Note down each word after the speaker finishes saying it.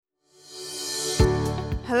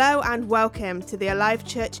Hello and welcome to the Alive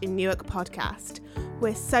Church in Newark podcast.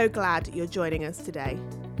 We're so glad you're joining us today.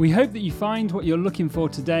 We hope that you find what you're looking for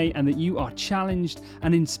today and that you are challenged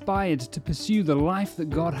and inspired to pursue the life that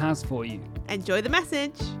God has for you. Enjoy the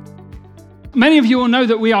message. Many of you will know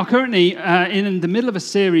that we are currently in the middle of a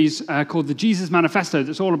series called the Jesus Manifesto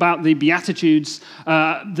that's all about the Beatitudes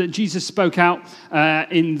that Jesus spoke out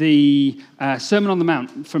in the Sermon on the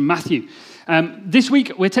Mount from Matthew. This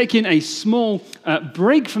week, we're taking a small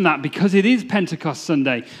break from that because it is Pentecost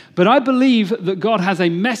Sunday. But I believe that God has a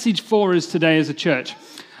message for us today as a church.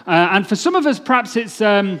 And for some of us, perhaps it's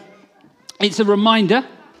a reminder.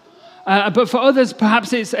 But for others,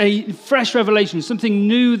 perhaps it's a fresh revelation, something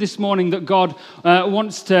new this morning that God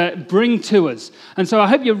wants to bring to us. And so I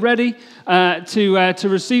hope you're ready to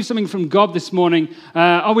receive something from God this morning.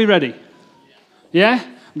 Are we ready? Yeah?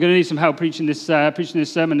 I'm going to need some help preaching this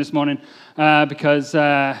sermon this morning because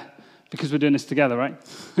we're doing this together, right?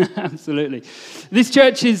 Absolutely. This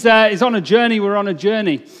church is on a journey. We're on a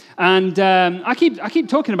journey, and I keep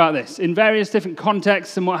talking about this in various different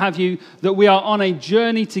contexts and what have you. That we are on a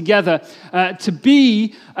journey together to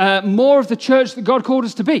be more of the church that God called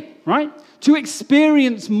us to be, right? To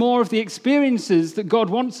experience more of the experiences that God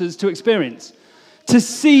wants us to experience. To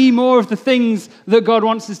see more of the things that God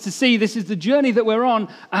wants us to see. This is the journey that we're on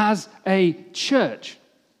as a church.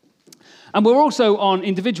 And we're also on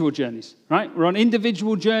individual journeys, right? We're on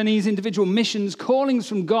individual journeys, individual missions, callings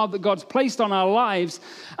from God that God's placed on our lives.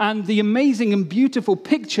 And the amazing and beautiful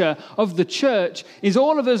picture of the church is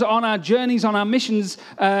all of us on our journeys, on our missions,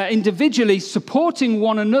 individually, supporting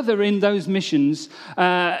one another in those missions,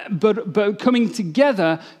 but coming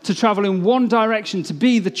together to travel in one direction, to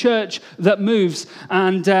be the church that moves.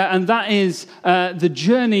 And that is the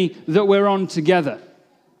journey that we're on together.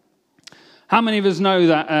 How many of us know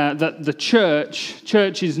that the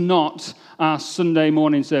church is not our Sunday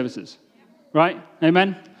morning services? Right?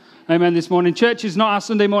 Amen? Amen this morning. Church is not our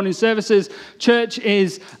Sunday morning services. Church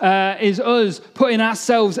is us putting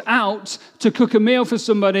ourselves out to cook a meal for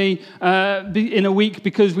somebody in a week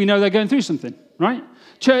because we know they're going through something, right?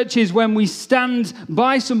 Church is when we stand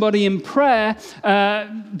by somebody in prayer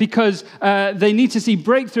because they need to see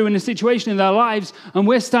breakthrough in a situation in their lives, and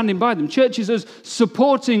we're standing by them. Church is us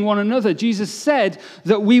supporting one another. Jesus said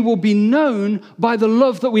that we will be known by the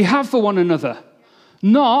love that we have for one another,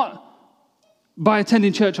 not by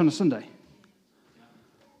attending church on a Sunday.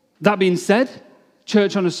 That being said,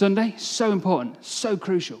 church on a Sunday, so important, so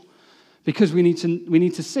crucial, because we need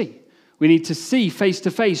to see. We need to see face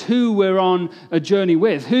to face who we're on a journey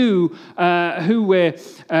with, who we're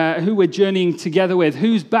journeying together with,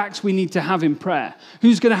 whose backs we need to have in prayer,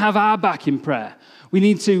 who's going to have our back in prayer. We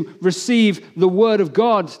need to receive the word of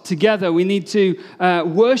God together. We need to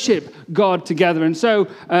worship God together. And so,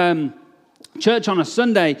 church on a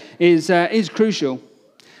Sunday is crucial,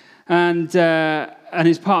 and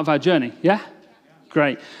is part of our journey. Yeah,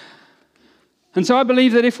 great. And so I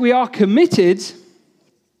believe that if we're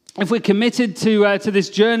committed to this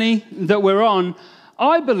journey that we're on,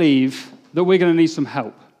 I believe that we're going to need some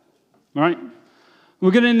help, right?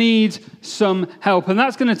 We're going to need some help. And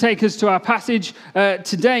that's going to take us to our passage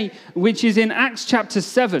today, which is in Acts chapter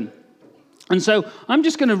 7. And so I'm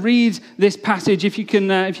just going to read this passage, if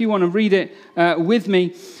you want to read it with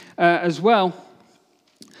me as well.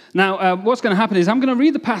 Now, what's going to happen is I'm going to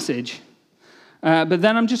read the passage, but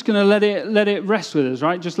then I'm just going to let it rest with us,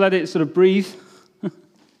 right? Just let it sort of breathe.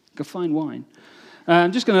 Like a fine wine.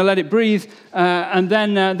 I'm just going to let it breathe, and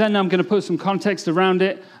then I'm going to put some context around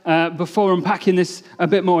it before unpacking this a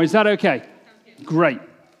bit more. Is that okay? Great.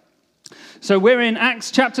 So we're in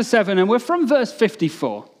Acts chapter 7, and we're from verse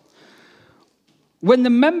 54. When the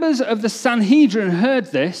members of the Sanhedrin heard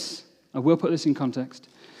this, I will put this in context,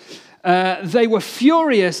 they were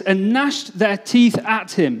furious and gnashed their teeth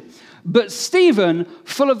at him. But Stephen,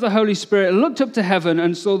 full of the Holy Spirit, looked up to heaven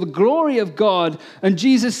and saw the glory of God and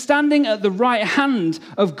Jesus standing at the right hand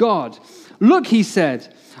of God. Look, he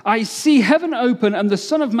said, I see heaven open and the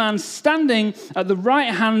Son of Man standing at the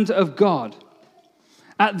right hand of God.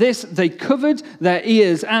 At this, they covered their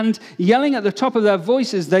ears and, yelling at the top of their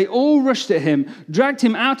voices, they all rushed at him, dragged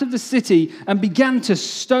him out of the city and began to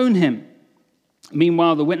stone him.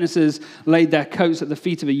 Meanwhile, the witnesses laid their coats at the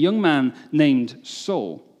feet of a young man named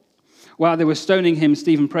Saul. While they were stoning him,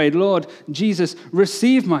 Stephen prayed, Lord, Jesus,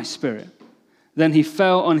 receive my spirit. Then he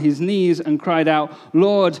fell on his knees and cried out,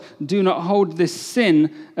 Lord, do not hold this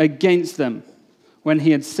sin against them. When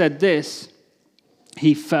he had said this,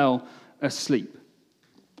 he fell asleep.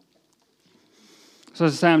 So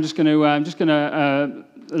as I say, I'm just going to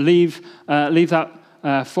leave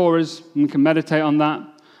that for us, and we can meditate on that.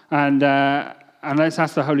 And And let's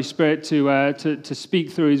ask the Holy Spirit to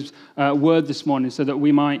speak through His word this morning, so that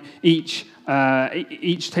we might each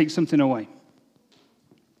take something away.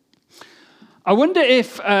 I wonder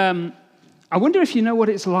if you know what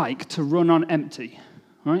it's like to run on empty,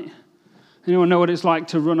 right? Anyone know what it's like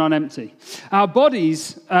to run on empty? Our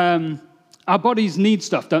bodies need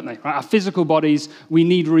stuff, don't they? Right? Our physical bodies, we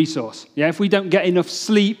need resource. Yeah, if we don't get enough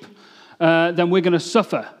sleep, then we're going to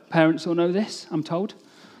suffer. Parents all know this, I'm told,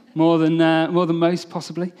 more than most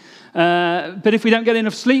possibly. But if we don't get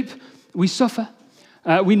enough sleep, we suffer.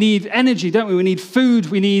 We need energy, don't we? We need food,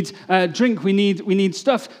 we need drink, we need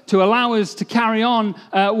stuff to allow us to carry on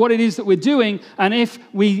what it is that we're doing. And if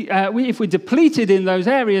we're depleted in those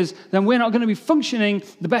areas, then we're not going to be functioning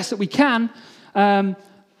the best that we can, and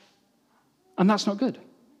that's not good.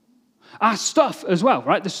 Our stuff as well,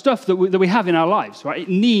 right? The stuff that we have in our lives, right? It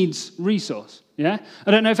needs resource. Yeah,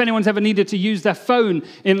 I don't know if anyone's ever needed to use their phone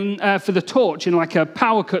for the torch in like a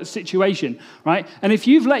power cut situation, right? And if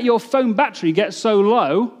you've let your phone battery get so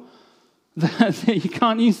low that you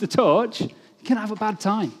can't use the torch, you can have a bad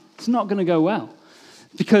time. It's not going to go well,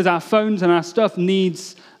 because our phones and our stuff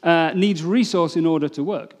needs resource in order to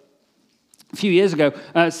work. A few years ago,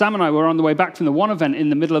 Sam and I were on the way back from the One event in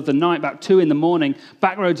the middle of the night, about 2 a.m,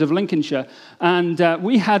 back roads of Lincolnshire, and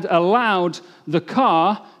we had allowed the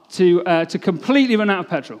car to completely run out of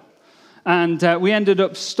petrol. And we ended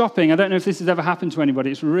up stopping. I don't know if this has ever happened to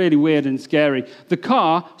anybody. It's really weird and scary. The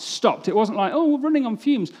car stopped. It wasn't like, we're running on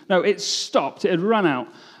fumes. No, it stopped. It had run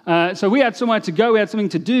out. So we had somewhere to go. We had something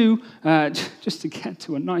to do just to get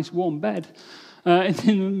to a nice warm bed in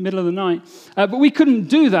the middle of the night. But we couldn't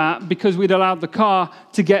do that because we'd allowed the car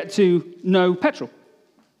to get to no petrol.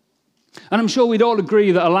 And I'm sure we'd all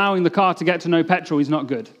agree that allowing the car to get to no petrol is not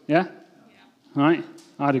good. Yeah? All right?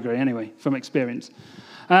 I'd agree anyway, from experience.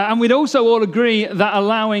 And we'd also all agree that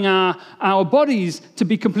allowing our bodies to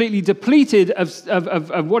be completely depleted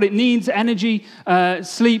of what it needs, energy,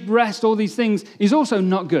 sleep, rest, all these things, is also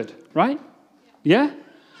not good, right? Yeah?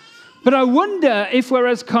 But I wonder if we're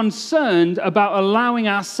as concerned about allowing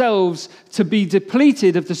ourselves to be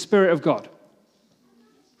depleted of the Spirit of God.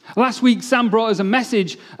 Last week, Sam brought us a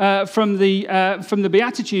message from the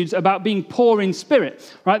Beatitudes about being poor in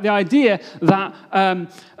spirit, right? The idea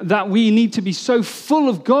that we need to be so full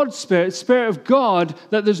of God's Spirit of God,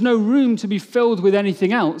 that there's no room to be filled with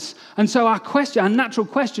anything else. And so our natural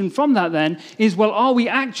question from that then is, well, are we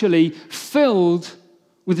actually filled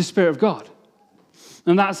with the Spirit of God?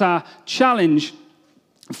 And that's our challenge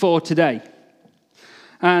for today.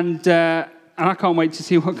 And I can't wait to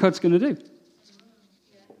see what God's going to do.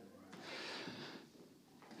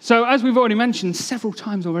 So, as we've already mentioned several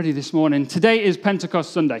times already this morning, today is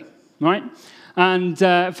Pentecost Sunday, right? And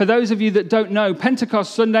for those of you that don't know,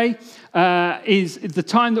 Pentecost Sunday is the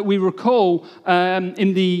time that we recall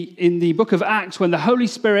in the book of Acts when the Holy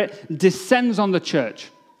Spirit descends on the church.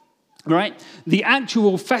 Right? The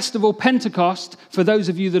actual festival Pentecost, for those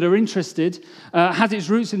of you that are interested, has its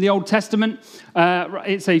roots in the Old Testament.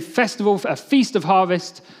 It's a festival, a feast of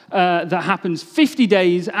harvest that happens 50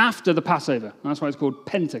 days after the Passover. That's why it's called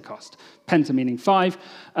Pentecost. Penta meaning 5.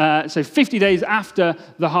 So 50 days after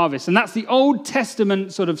the harvest. And that's the Old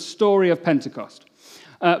Testament sort of story of Pentecost.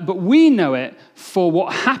 But we know it for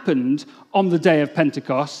what happened on the day of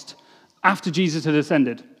Pentecost after Jesus had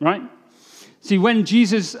ascended, right? See, when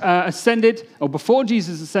Jesus ascended, or before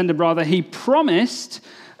Jesus ascended, rather, he promised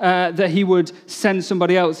that he would send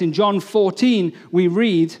somebody else. In John 14, we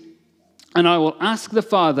read, "And I will ask the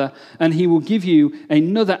Father, and he will give you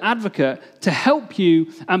another advocate to help you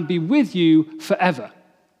and be with you forever."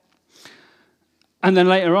 And then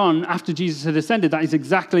later on, after Jesus had ascended, that is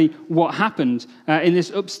exactly what happened. In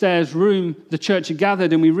this upstairs room, the church had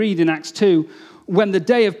gathered, and we read in Acts 2, "When the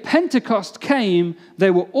day of Pentecost came,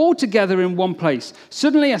 they were all together in one place.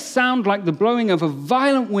 Suddenly a sound like the blowing of a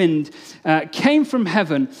violent wind came from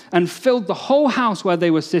heaven and filled the whole house where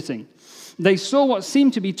they were sitting. They saw what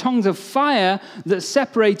seemed to be tongues of fire that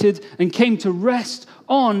separated and came to rest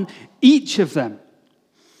on each of them.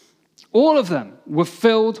 All of them were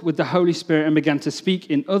filled with the Holy Spirit and began to speak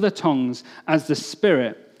in other tongues as the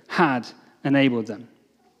Spirit had enabled them."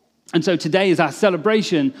 And so today is our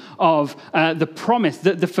celebration of the promise,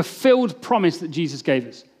 the fulfilled promise that Jesus gave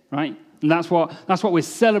us, right? And that's what we're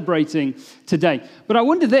celebrating today. But I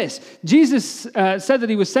wonder this. Jesus said that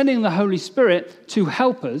he was sending the Holy Spirit to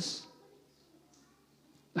help us.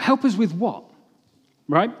 Help us with what?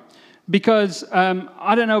 Right? Because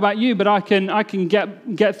I don't know about you, but I can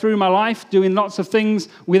get through my life doing lots of things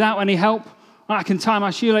without any help. I can tie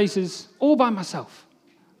my shoelaces all by myself.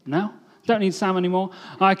 No? Don't need Sam anymore.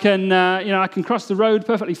 I can cross the road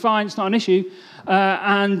perfectly fine. It's not an issue.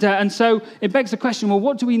 And so it begs the question, well,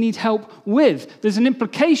 what do we need help with? There's an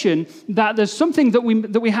implication that there's something that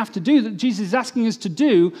we have to do, that Jesus is asking us to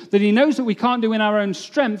do, that he knows that we can't do in our own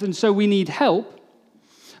strength, and so we need help.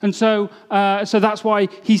 And so that's why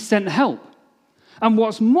he sent help. And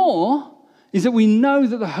what's more is that we know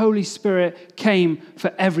that the Holy Spirit came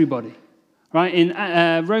for everybody. Right?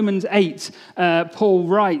 In Romans 8, Paul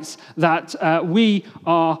writes that we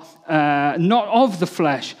are not of the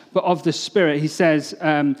flesh, but of the Spirit. He says,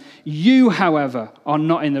 you, however, are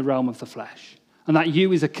not in the realm of the flesh. And that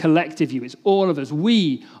you is a collective you. It's all of us.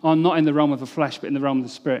 We are not in the realm of the flesh, but in the realm of the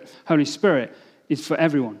Spirit. Holy Spirit is for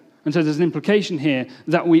everyone. And so there's an implication here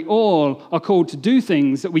that we all are called to do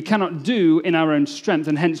things that we cannot do in our own strength,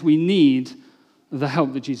 and hence we need the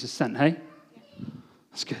help that Jesus sent, hey?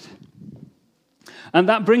 That's good. And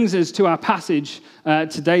that brings us to our passage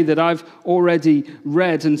today that I've already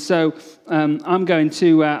read. And so I'm going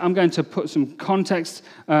to put some context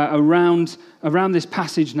around this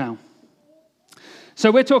passage now. So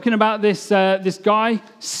we're talking about this guy,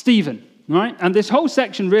 Stephen, right? And this whole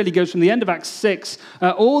section really goes from the end of Acts 6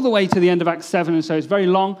 all the way to the end of Acts 7. And so it's very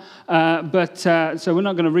long. So we're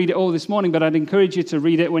not going to read it all this morning, but I'd encourage you to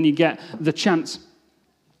read it when you get the chance.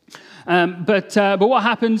 But what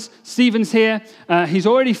happens? Stephen's here. He's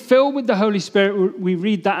already filled with the Holy Spirit. We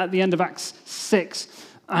read that at the end of Acts 6.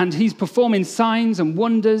 And he's performing signs and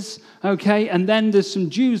wonders, okay? And then there's some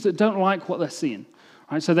Jews that don't like what they're seeing,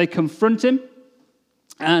 right? So they confront him,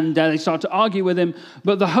 and they start to argue with him.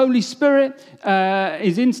 But the Holy Spirit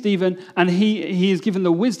is in Stephen, and he is given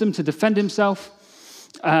the wisdom to defend himself.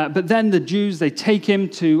 But then the Jews, they take him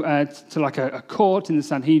to like a court in the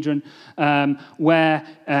Sanhedrin where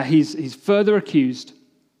he's further accused.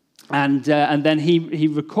 And then he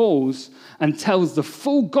recalls and tells the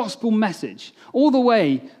full gospel message all the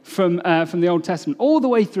way from the Old Testament, all the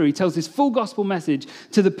way through. He tells this full gospel message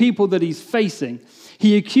to the people that he's facing.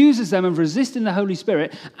 He accuses them of resisting the Holy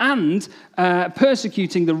Spirit and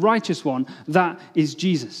persecuting the righteous one, that is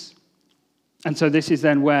Jesus. And so this is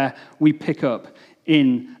then where we pick up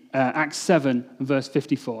in Acts 7, verse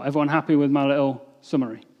 54. Everyone happy with my little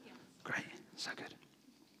summary? Yeah. Great, so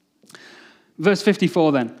good. Verse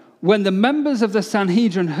 54 then. When the members of the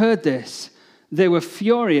Sanhedrin heard this, they were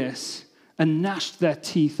furious and gnashed their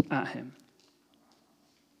teeth at him.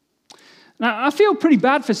 Now, I feel pretty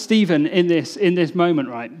bad for Stephen in this moment,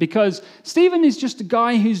 right? Because Stephen is just a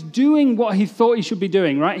guy who's doing what he thought he should be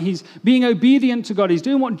doing, right? He's being obedient to God. He's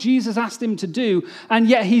doing what Jesus asked him to do, and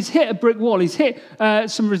yet he's hit a brick wall. He's hit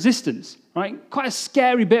some resistance, right? Quite a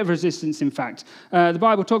scary bit of resistance, in fact. The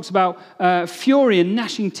Bible talks about fury and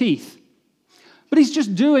gnashing teeth. But he's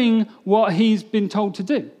just doing what he's been told to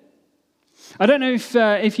do. I don't know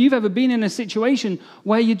if you've ever been in a situation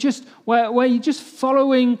where you're just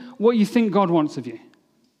following what you think God wants of you.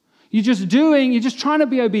 You're just trying to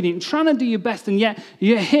be obedient, trying to do your best, and yet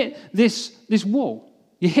you hit this wall.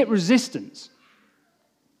 You hit resistance.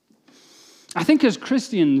 I think as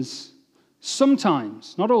Christians,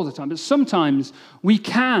 sometimes, not all the time, but sometimes we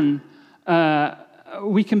can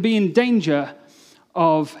be in danger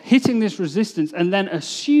of hitting this resistance and then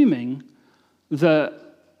assuming that,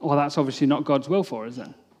 well, that's obviously not God's will for us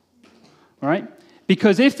then, right?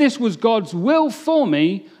 Because if this was God's will for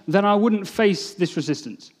me, then I wouldn't face this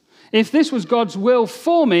resistance. If this was God's will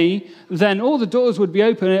for me, then all the doors would be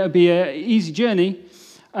open. It would be an easy journey.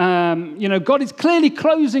 God is clearly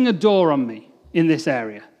closing a door on me in this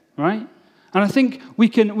area, right? And I think we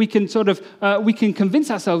can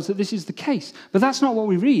convince ourselves that this is the case, but that's not what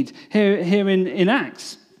we read here in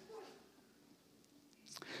Acts.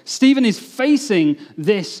 Stephen is facing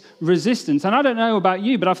this resistance. And I don't know about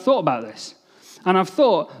you, but I've thought about this. And I've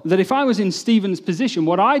thought that if I was in Stephen's position,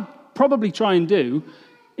 what I'd probably try and do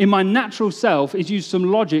in my natural self is use some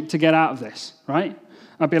logic to get out of this, right?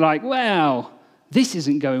 I'd be like, well, this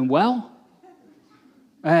isn't going well.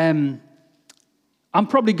 I'm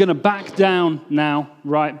probably going to back down now,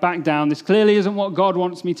 right? Back down. This clearly isn't what God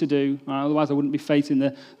wants me to do. Otherwise, I wouldn't be facing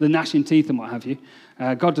the gnashing teeth and what have you.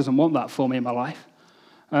 God doesn't want that for me in my life.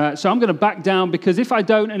 So I'm going to back down, because if I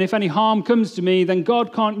don't, and if any harm comes to me, then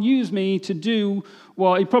God can't use me to do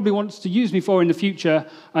what he probably wants to use me for in the future.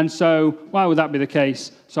 And so why would that be the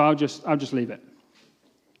case? So I'll just leave it.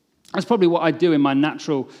 That's probably what I do in my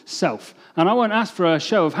natural self. And I won't ask for a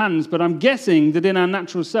show of hands, but I'm guessing that in our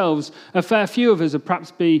natural selves, a fair few of us would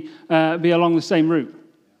perhaps be along the same route.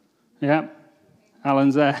 Yeah,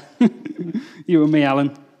 Alan's there. You and me,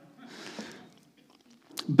 Alan.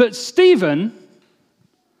 But Stephen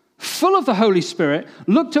full of the Holy Spirit,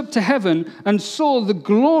 looked up to heaven and saw the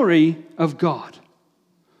glory of God.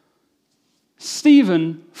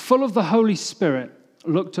 Stephen, full of the Holy Spirit,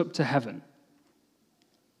 looked up to heaven.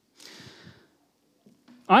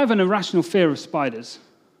 I have an irrational fear of spiders,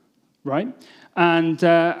 right? And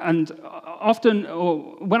often,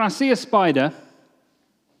 or when I see a spider,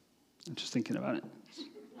 I'm just thinking about it.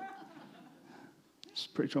 It's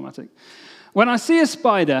pretty traumatic. When I see a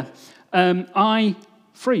spider, I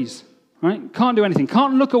freeze, right? Can't do anything.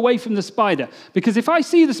 Can't look away from the spider. Because if I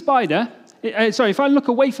see the spider, if I look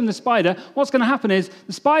away from the spider, what's going to happen is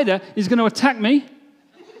the spider is going to attack me.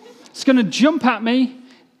 It's going to jump at me.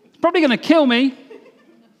 It's probably going to kill me.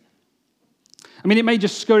 I mean, it may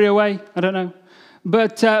just scurry away. I don't know.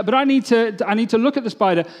 But I need to look at the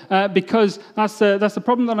spider because that's the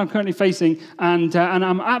problem that I'm currently facing, and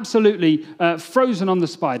I'm absolutely frozen on the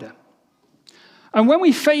spider. And when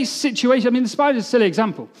we face situations, I mean, the spider is a silly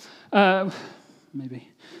example, maybe.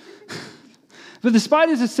 But the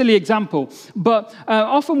spider is a silly example. But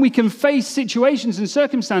often we can face situations and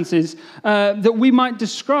circumstances that we might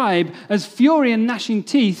describe as fury and gnashing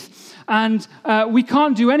teeth, and we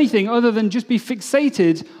can't do anything other than just be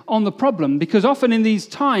fixated on the problem, because often in these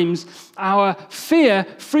times, our fear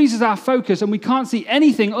freezes our focus and we can't see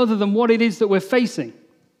anything other than what it is that we're facing.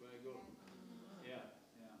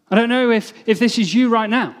 I don't know if this is you right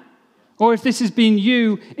now, or if this has been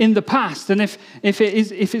you in the past, and if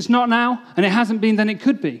it's not now and it hasn't been, then it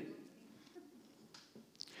could be.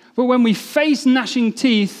 But when we face gnashing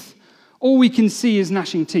teeth, all we can see is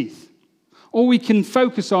gnashing teeth. All we can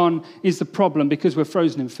focus on is the problem because we're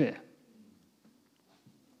frozen in fear.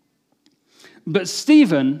 But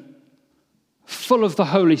Stephen, full of the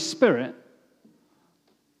Holy Spirit,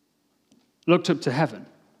 looked up to heaven.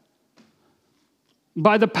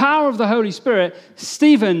 By the power of the Holy Spirit,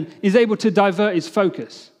 Stephen is able to divert his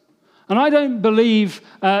focus. And I don't believe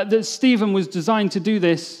that Stephen was designed to do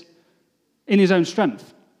this in his own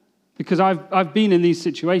strength, because I've been in these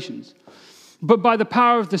situations. But by the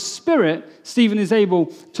power of the Spirit, Stephen is able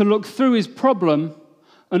to look through his problem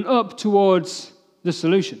and up towards the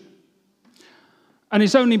solution. And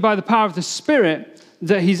it's only by the power of the Spirit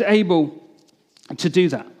that he's able to do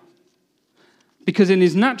that. Because in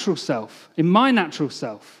his natural self, in my natural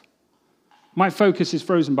self, my focus is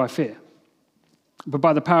frozen by fear. But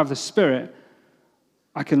by the power of the Spirit,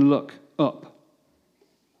 I can look up.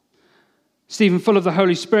 Stephen, full of the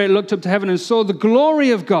Holy Spirit, looked up to heaven and saw the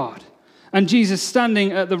glory of God. And Jesus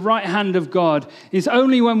standing at the right hand of God. Is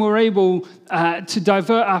only when we're able to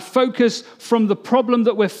divert our focus from the problem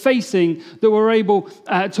that we're facing that we're able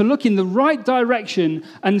to look in the right direction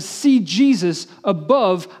and see Jesus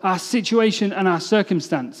above our situation and our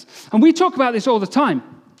circumstance. And we talk about this all the time,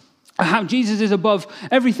 how Jesus is above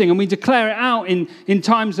everything, and we declare it out in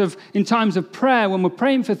times of prayer when we're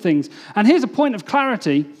praying for things. And here's a point of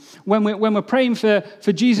clarity. When we're praying for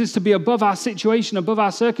Jesus to be above our situation, above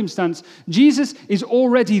our circumstance, Jesus is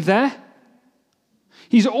already there.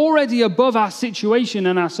 He's already above our situation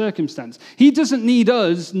and our circumstance. He doesn't need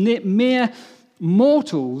us, mere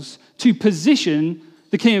mortals, to position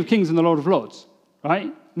the King of Kings and the Lord of Lords,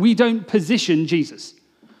 right? We don't position Jesus.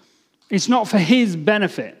 It's not for his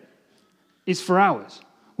benefit. It's for ours.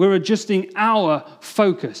 We're adjusting our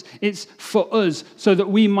focus. It's for us so that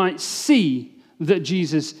we might see that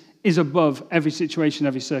Jesus is above every situation,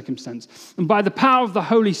 every circumstance. And by the power of the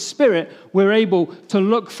Holy Spirit, we're able to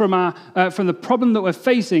look from the problem that we're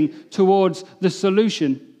facing towards the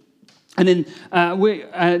solution. And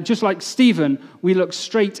just like Stephen, we look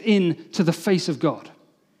straight into the face of God.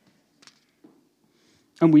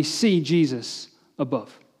 And we see Jesus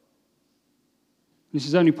above. This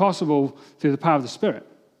is only possible through the power of the Spirit.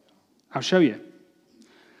 I'll show you.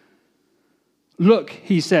 Look,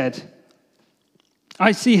 he said,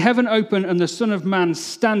 I see heaven open and the Son of Man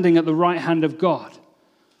standing at the right hand of God.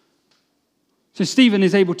 So Stephen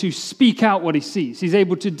is able to speak out what he sees. He's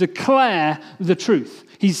able to declare the truth.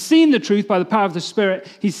 He's seen the truth by the power of the Spirit.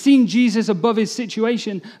 He's seen Jesus above his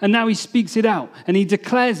situation, and now he speaks it out and he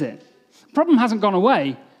declares it. The problem hasn't gone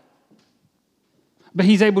away, but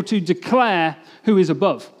he's able to declare who is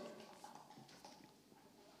above.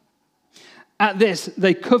 At this,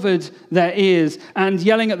 they covered their ears, and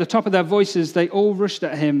yelling at the top of their voices, they all rushed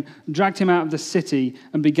at him, dragged him out of the city,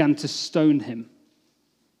 and began to stone him.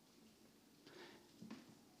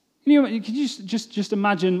 You know, could you just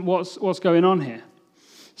imagine what's going on here?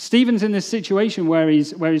 Stephen's in this situation where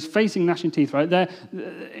he's facing gnashing teeth, right? There,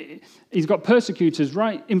 he's got persecutors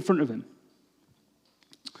right in front of him,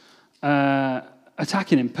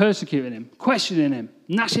 attacking him, persecuting him, questioning him,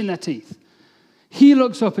 gnashing their teeth. He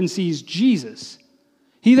looks up and sees Jesus.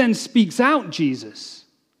 He then speaks out Jesus,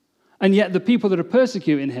 and yet the people that are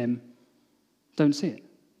persecuting him don't see it.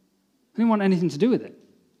 They don't want anything to do with it.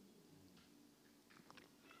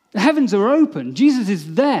 The heavens are open. Jesus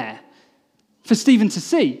is there for Stephen to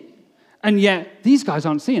see, and yet these guys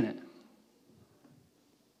aren't seeing it.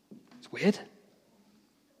 It's weird.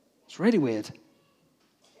 It's really weird.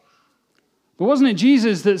 But wasn't it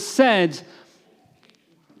Jesus that said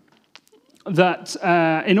that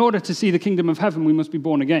in order to see the kingdom of heaven, we must be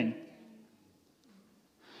born again?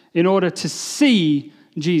 In order to see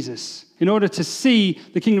Jesus, in order to see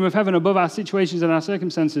the kingdom of heaven above our situations and our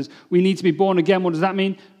circumstances, we need to be born again. What does that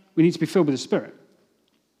mean? We need to be filled with the Spirit.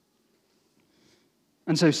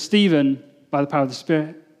 And so Stephen, by the power of the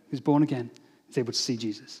Spirit, is born again, is able to see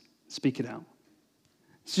Jesus, speak it out.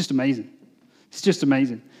 It's just amazing. It's just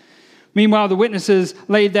amazing. Meanwhile, the witnesses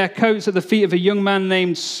laid their coats at the feet of a young man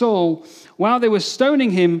named Saul. While they were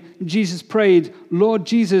stoning him, Jesus prayed, "Lord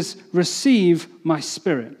Jesus, receive my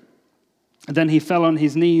spirit." And then he fell on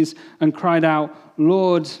his knees and cried out,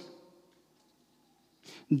 "Lord,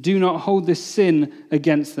 do not hold this sin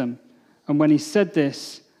against them." And when he said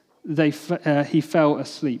this, he fell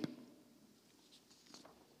asleep.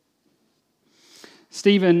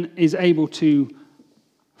 Stephen is able to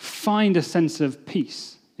find a sense of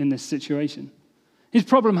peace in this situation. His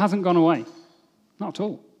problem hasn't gone away. Not at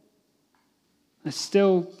all. They're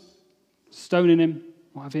still stoning him,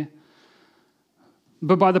 what have you.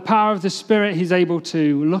 But by the power of the Spirit, he's able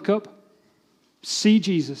to look up, see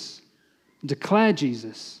Jesus, declare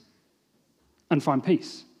Jesus, and find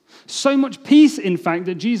peace. So much peace, in fact,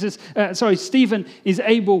 that Stephen is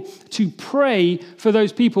able to pray for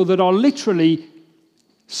those people that are literally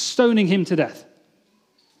stoning him to death.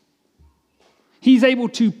 He's able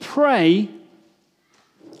to pray,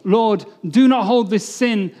 "Lord, do not hold this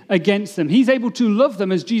sin against them." He's able to love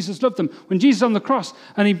them as Jesus loved them. When Jesus is on the cross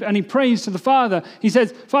and he prays to the Father, he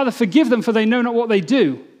says, "Father, forgive them, for they know not what they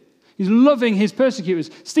do." He's loving his persecutors.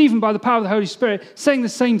 Stephen, by the power of the Holy Spirit, saying the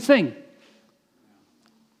same thing.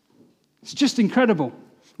 It's just incredible.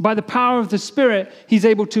 By the power of the Spirit, he's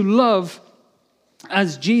able to love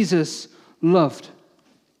as Jesus loved.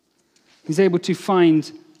 He's able to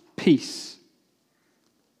find peace.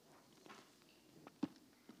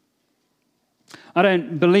 I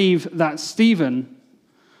don't believe that Stephen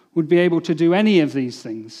would be able to do any of these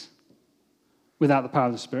things without the power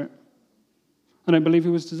of the Spirit. I don't believe he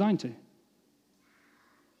was designed to.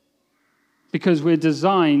 Because we're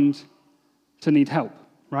designed to need help,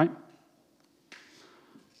 right?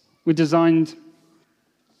 We're designed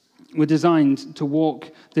to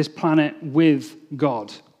walk this planet with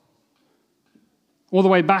God. All the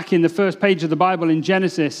way back in the first page of the Bible in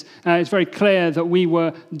Genesis, it's very clear that we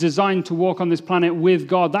were designed to walk on this planet with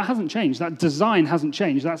God. That hasn't changed. That design hasn't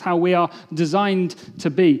changed. That's how we are designed to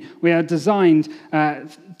be. We are designed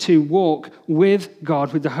to walk with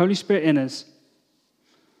God, with the Holy Spirit in us,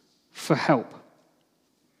 for help.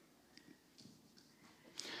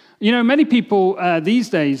 You know, many people these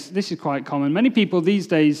days, this is quite common, many people these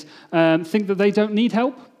days think that they don't need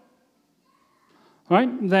help. Right?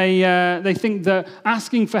 They think that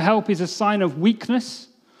asking for help is a sign of weakness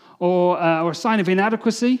or a sign of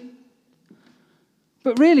inadequacy.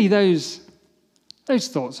 But really, those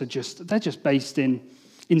thoughts are just based in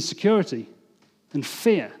insecurity and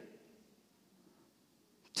fear.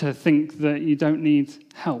 To think that you don't need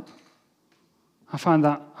help, I find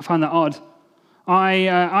that odd.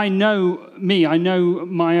 I know me. I know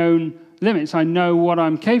my own limits. I know what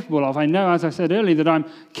I'm capable of. I know, as I said earlier, that I'm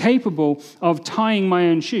capable of tying my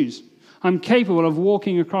own shoes. I'm capable of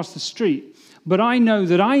walking across the street. But I know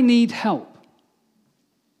that I need help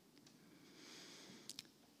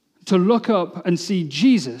to look up and see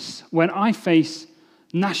Jesus when I face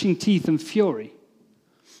gnashing teeth and fury.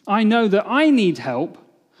 I know that I need help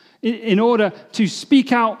in order to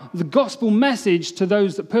speak out the gospel message to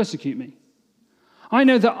those that persecute me. I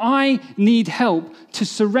know that I need help to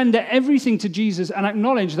surrender everything to Jesus and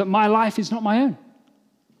acknowledge that my life is not my own.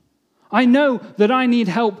 I know that I need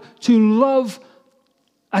help to love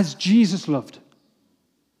as Jesus loved.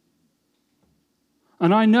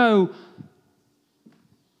 And I know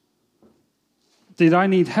that I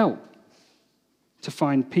need help to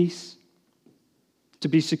find peace, to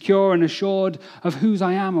be secure and assured of whose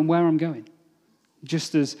I am and where I'm going,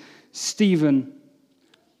 just as Stephen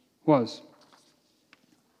was.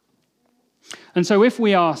 And so if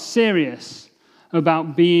we are serious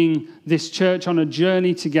about being this church on a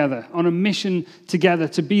journey together, on a mission together,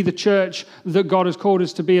 to be the church that God has called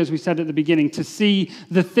us to be, as we said at the beginning, to see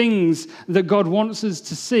the things that God wants us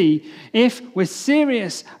to see, if we're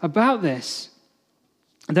serious about this,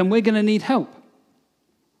 then we're going to need help.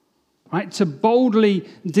 right? To boldly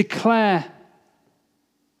declare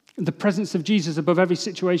the presence of Jesus above every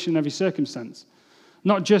situation, every circumstance.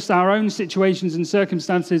 Not just our own situations and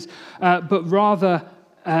circumstances, but rather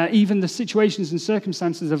even the situations and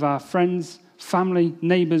circumstances of our friends, family,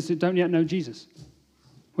 neighbors that don't yet know Jesus.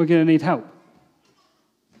 We're going to need help.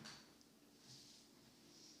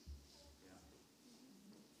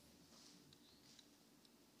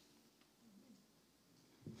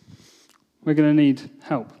 We're going to need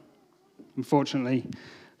help. Fortunately,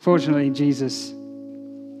 Jesus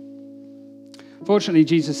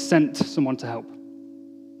sent someone to help,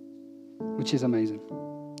 which is amazing.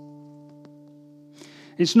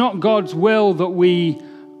 It's not God's will that we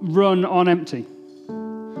run on empty.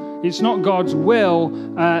 It's not God's will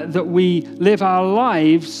that we live our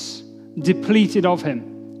lives depleted of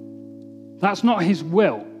Him. That's not His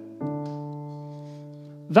will.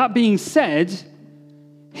 That being said,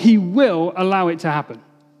 He will allow it to happen.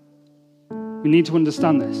 We need to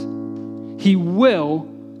understand this. He will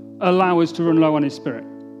allow us to run low on His Spirit.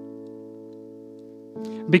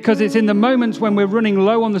 Because it's in the moments when we're running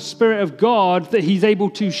low on the Spirit of God that He's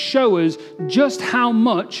able to show us just how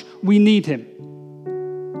much we need Him.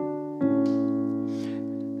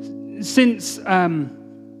 Since that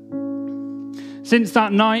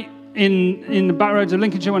night in the back roads of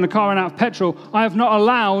Lincolnshire when the car ran out of petrol, I have not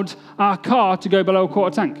allowed our car to go below a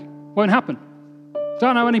quarter tank. Won't happen.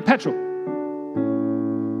 Don't have any petrol.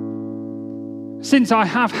 Since I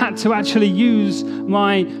have had to actually use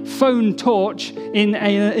my phone torch in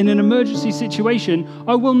an emergency situation,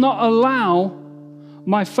 I will not allow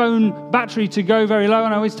my phone battery to go very low,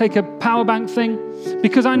 and I always take a power bank thing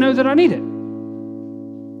because I know that I need it.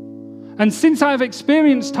 And since I've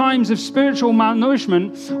experienced times of spiritual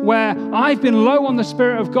malnourishment where I've been low on the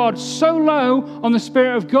Spirit of God, so low on the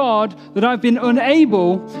Spirit of God that I've been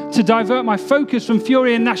unable to divert my focus from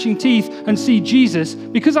fury and gnashing teeth and see Jesus,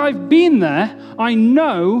 because I've been there, I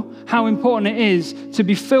know how important it is to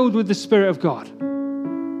be filled with the Spirit of God.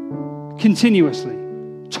 Continuously,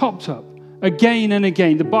 topped up, again and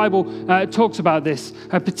again. The Bible talks about this,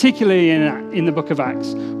 particularly in the book of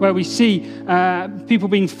Acts, where we see people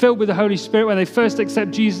being filled with the Holy Spirit when they first accept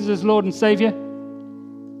Jesus as Lord and Savior.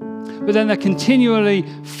 But then they're continually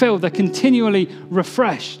filled, they're continually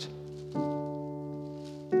refreshed.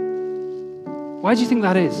 Why do you think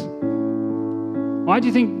that is? Why do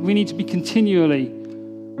you think we need to be continually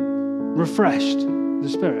refreshed with the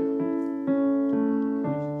Spirit?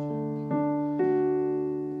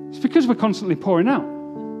 It's because we're constantly pouring out.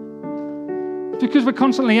 It's because we're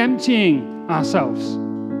constantly emptying ourselves.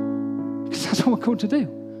 Because that's what we're called to do.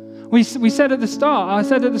 I said at the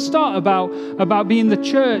start about being the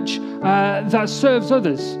church that serves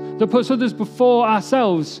others, that puts others before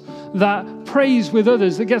ourselves, that prays with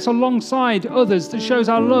others, that gets alongside others, that shows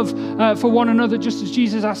our love for one another just as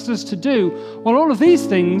Jesus asked us to do. Well, all of these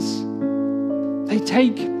things, they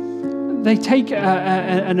take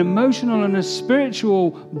an emotional and a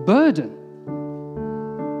spiritual burden.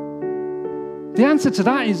 The answer to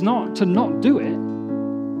that is not to not do it,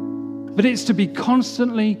 but it's to be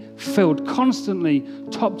constantly filled, constantly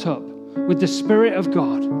topped up with the Spirit of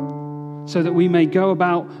God so that we may go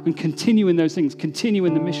about and continue in those things, continue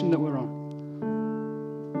in the mission that we're on.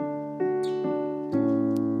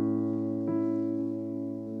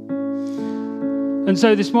 And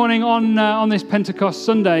so this morning on this Pentecost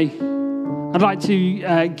Sunday, I'd like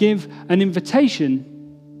to give an invitation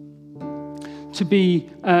to be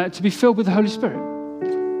filled with the Holy Spirit.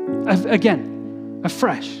 Again,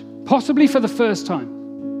 afresh, possibly for the first time.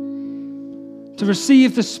 To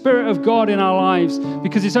receive the Spirit of God in our lives,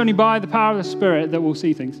 because it's only by the power of the Spirit that we'll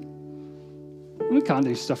see things. We can't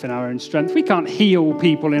do stuff in our own strength. We can't heal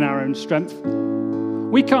people in our own strength.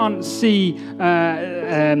 We can't see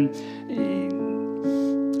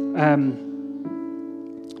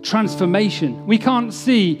transformation. We can't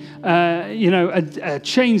see,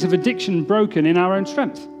 chains of addiction broken in our own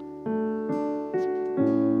strength.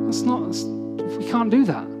 We can't do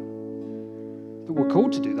that. But we're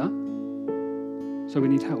called to do that. So we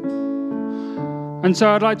need help. And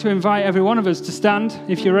so I'd like to invite every one of us to stand,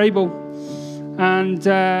 if you're able. And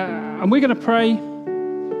we're going to pray.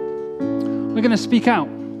 We're going to speak out.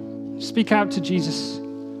 Speak out to Jesus.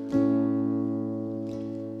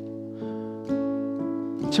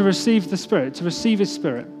 To receive the Spirit, to receive His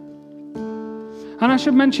Spirit. And I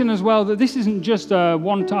should mention as well that this isn't just a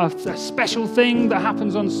special thing that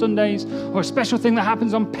happens on Sundays or a special thing that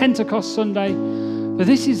happens on Pentecost Sunday, but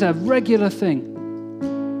this is a regular thing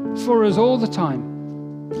for us all the time.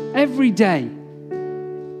 Every day.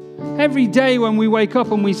 Every day when we wake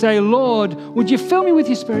up and we say, Lord, would you fill me with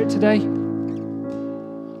your Spirit today?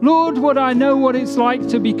 Lord, would I know what it's like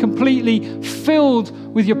to be completely filled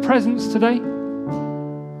with your presence today?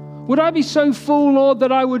 Would I be so full, Lord,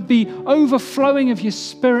 that I would be overflowing of your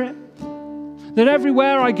Spirit? That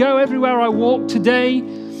everywhere I go, everywhere I walk today,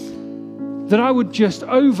 that I would just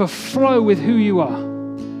overflow with who you are.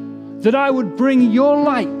 That I would bring your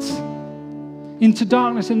light into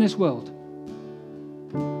darkness in this world.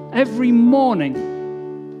 Every morning,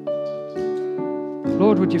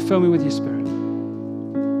 Lord, would you fill me with your Spirit?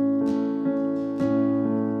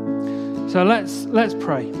 So let's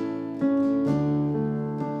pray.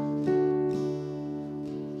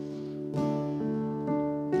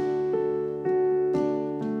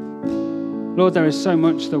 Lord, there is so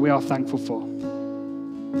much that we are thankful for.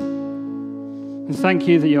 And thank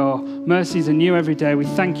you that your mercies are new every day. We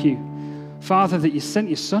thank you, Father, that you sent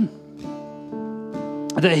your Son,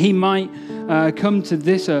 that he might come to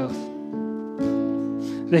this earth,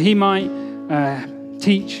 that he might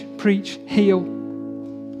teach, preach, heal,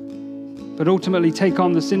 but ultimately take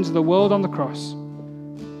on the sins of the world on the cross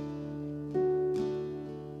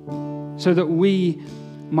so that we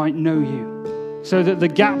might know you, so that the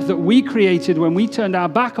gap that we created when we turned our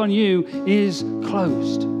back on you is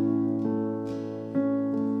closed.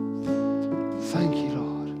 Thank you,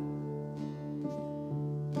 Lord.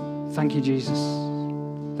 Thank you, Jesus.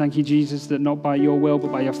 Thank you, Jesus, that not by your will,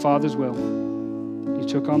 but by your Father's will, you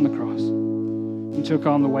took on the cross. You took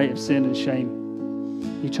on the weight of sin and shame.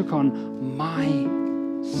 You took on my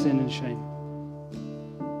sin and shame.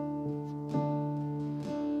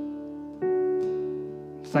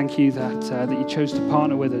 Thank you that you chose to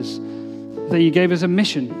partner with us, that you gave us a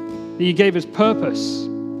mission, that you gave us purpose,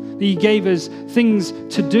 that you gave us things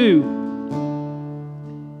to do,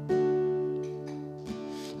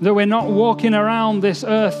 that we're not walking around this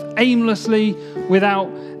earth aimlessly, without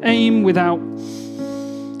aim, without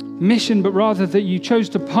mission, but rather that you chose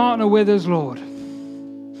to partner with us, Lord,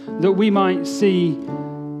 that we might see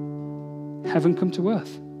heaven come to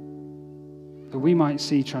earth, that we might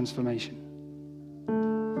see transformation.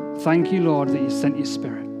 Thank you, Lord, that you sent your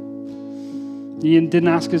Spirit. You didn't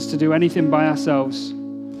ask us to do anything by ourselves,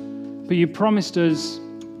 but you promised us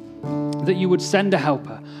that you would send a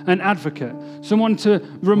helper, an advocate, someone to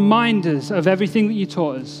remind us of everything that you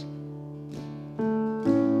taught us.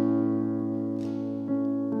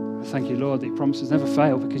 Thank you, Lord, that your promises never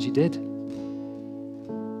fail because you did.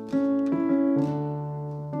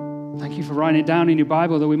 Thank you for writing it down in your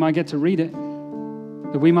Bible that we might get to read it,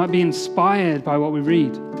 that we might be inspired by what we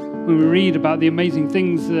read. When we read about the amazing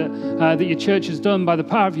things that your church has done by the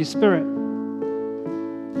power of your Spirit,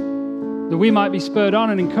 that we might be spurred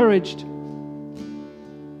on and encouraged.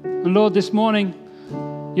 And Lord, this morning,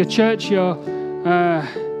 your church, your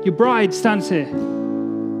bride stands here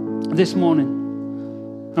this morning,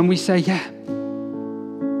 and we say, yeah,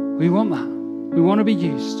 we want that. We want to be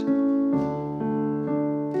used.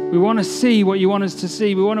 We want to see what you want us to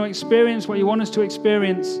see. We want to experience what you want us to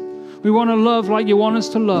experience. We want to love like you want us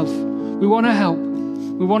to love. We want to help.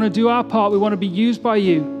 We want to do our part. We want to be used by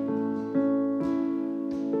you.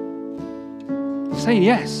 Saying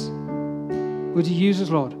yes. Would you use us,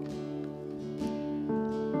 Lord?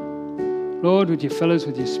 Lord, would you fill us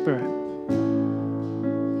with your Spirit?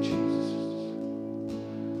 Jesus.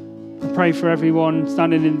 I pray for everyone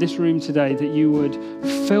standing in this room today that you would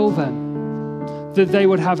fill them, that they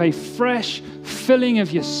would have a fresh filling of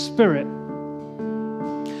your Spirit,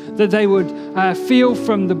 that they would feel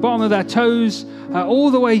from the bottom of their toes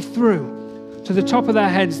all the way through to the top of their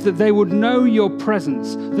heads, that they would know your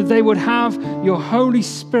presence, that they would have your Holy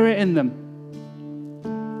Spirit in them.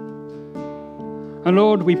 And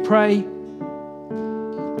Lord, we pray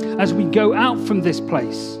as we go out from this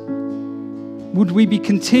place, would we be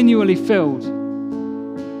continually filled?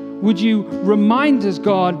 Would you remind us,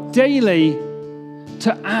 God, daily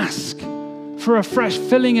to ask for a fresh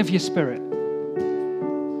filling of your Spirit?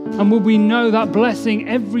 And would we know that blessing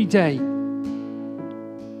every day?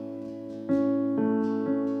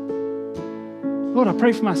 Lord, I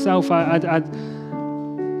pray for myself. I'd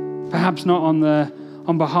perhaps not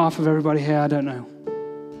on behalf of everybody here, I don't know.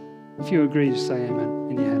 If you agree, just say amen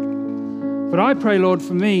in your head. But I pray, Lord,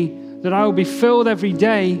 for me, that I will be filled every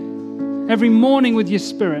day, every morning with your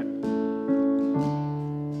Spirit.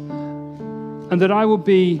 And that I will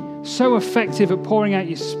be so effective at pouring out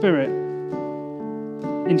your Spirit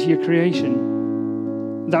into your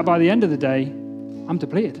creation that by the end of the day, I'm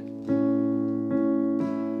depleted.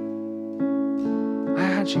 I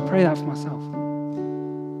actually pray that for myself.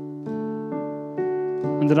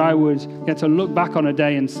 And that I would get to look back on a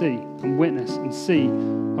day and see, and witness, and see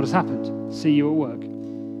what has happened, see you at work.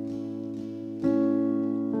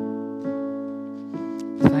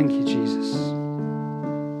 Thank Thank you, Jesus.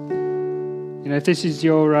 You know, if this is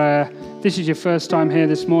your first time here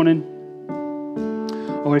this morning,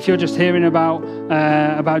 or if you're just hearing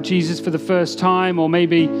about Jesus for the first time, or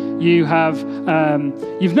maybe you have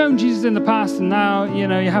you've known Jesus in the past and now you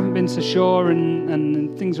haven't been so sure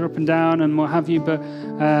and things are up and down and what have you, but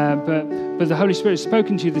the Holy Spirit has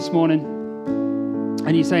spoken to you this morning,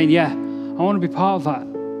 and you're saying, yeah, I want to be part of that.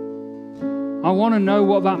 I want to know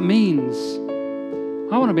what that means.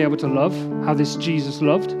 I want to be able to love how this Jesus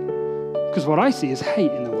loved, because what I see is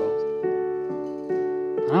hate in the world.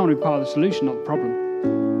 And I want to be part of the solution, not the problem.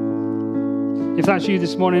 If that's you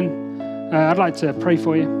this morning, I'd like to pray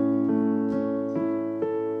for you.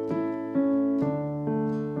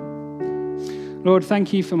 Lord,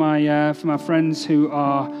 thank you for my friends who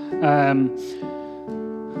are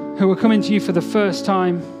coming to you for the first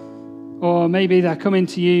time, or maybe they're coming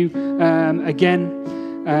to you again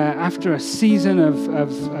after a season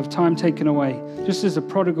of time taken away, just as a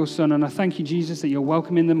prodigal son. And I thank you, Jesus, that you're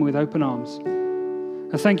welcoming them with open arms.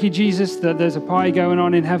 I thank you, Jesus, that there's a party going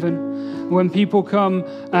on in heaven when people come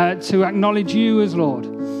to acknowledge you as Lord,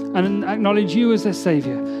 and acknowledge you as their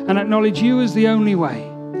Savior, and acknowledge you as the only way,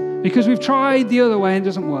 because we've tried the other way and it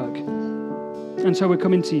doesn't work. And so we're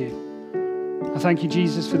coming to you. I thank you,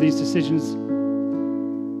 Jesus, for these decisions.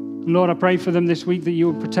 And Lord, I pray for them this week that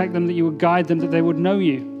you would protect them, that you would guide them, that they would know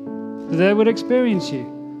you, that they would experience you,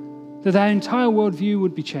 that their entire worldview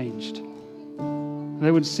would be changed.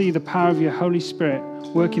 They would see the power of your Holy Spirit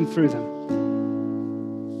working through them.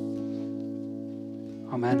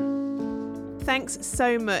 Amen. Thanks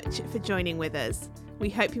so much for joining with us.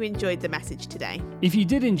 We hope you enjoyed the message today. If you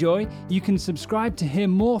did enjoy, you can subscribe to hear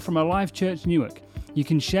more from Alive Church Newark. You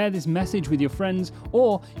can share this message with your friends,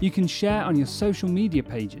 or you can share on your social media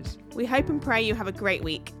pages. We hope and pray you have a great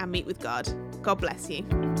week and meet with God. God bless you.